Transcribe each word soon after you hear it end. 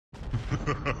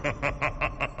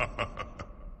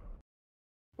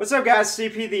What's up guys,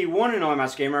 CP the one and only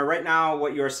Master Gamer. Right now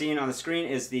what you are seeing on the screen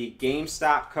is the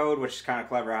GameStop code, which is kind of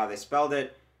clever how they spelled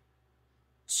it,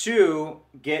 to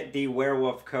get the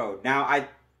Werewolf code. Now I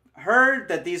heard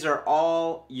that these are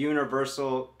all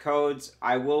universal codes.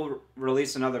 I will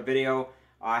release another video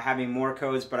having more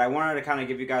codes, but I wanted to kind of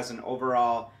give you guys an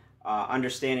overall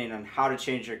understanding on how to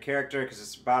change your character, because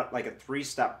it's about like a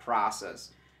 3-step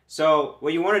process. So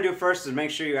what you want to do first is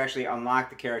make sure you actually unlock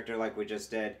the character like we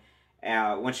just did.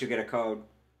 Once you get a code,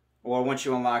 or once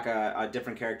you unlock a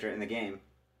different character in the game.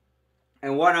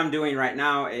 And what I'm doing right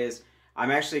now is I'm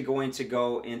actually going to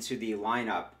go into the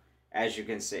lineup, as you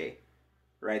can see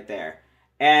right there.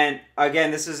 And again,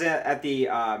 this is at the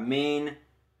main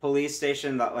police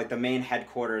station, like the main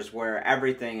headquarters where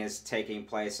everything is taking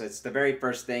place. It's the very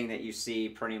first thing that you see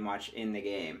pretty much in the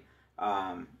game,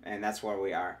 and that's where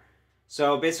we are.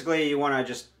 So basically you want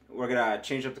to we're going to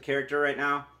change up the character right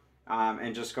now.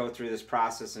 And just go through this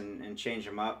process and change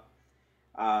them up.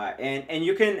 And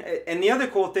you can, and the other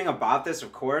cool thing about this,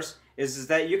 of course, is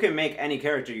that you can make any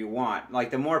character you want.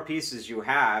 Like the more pieces you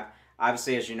have,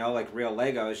 obviously, as you know, like real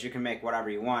Legos, you can make whatever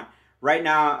you want. Right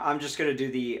now, I'm just gonna do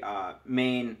the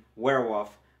main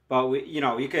werewolf, but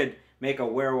you could make a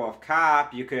werewolf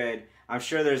cop. You could, I'm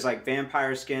sure there's like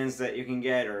vampire skins that you can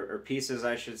get, or pieces,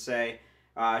 I should say.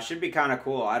 Should be kind of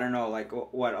cool. I don't know, like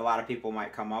what a lot of people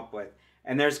might come up with.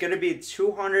 And there's going to be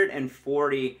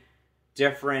 240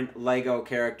 different Lego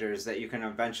characters that you can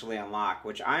eventually unlock,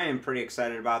 which I am pretty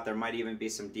excited about. There might even be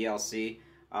some DLC.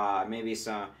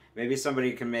 Maybe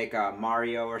somebody can make a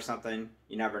Mario or something.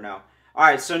 You never know. All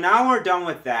right, so now we're done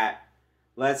with that.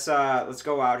 Let's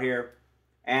go out here.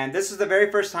 And this is the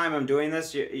very first time I'm doing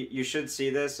this. You should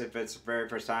see this if it's the very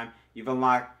first time. You've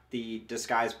unlocked the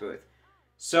disguise booth.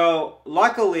 So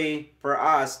luckily for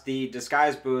us, the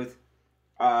disguise booth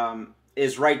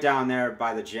is right down there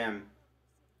by the gym,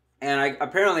 and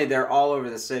apparently they're all over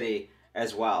the city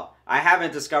as well. I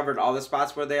haven't discovered all the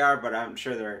spots where they are, but I'm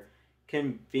sure they're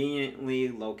conveniently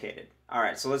located. All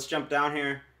right, so let's jump down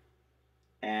here,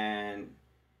 and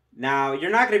now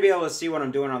you're not going to be able to see what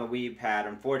I'm doing on the Wii pad,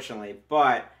 unfortunately,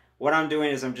 but what I'm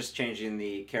doing is I'm just changing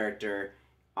the character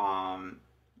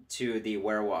to the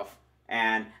werewolf,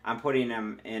 and I'm putting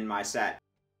him in my set.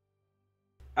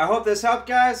 I hope this helped,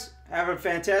 guys. Have a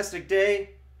fantastic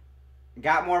day.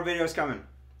 Got more videos coming.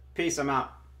 Peace, I'm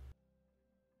out.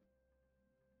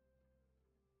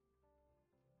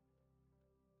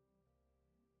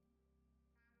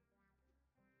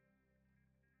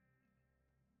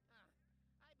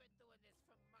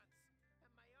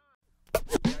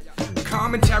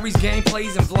 Commentaries,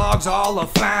 gameplays, and vlogs all are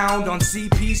found on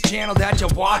CP's channel that you're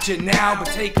watching now. But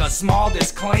take a small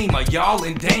disclaimer, y'all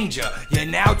in danger. You're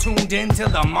now tuned into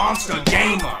the Monster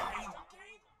Gamer.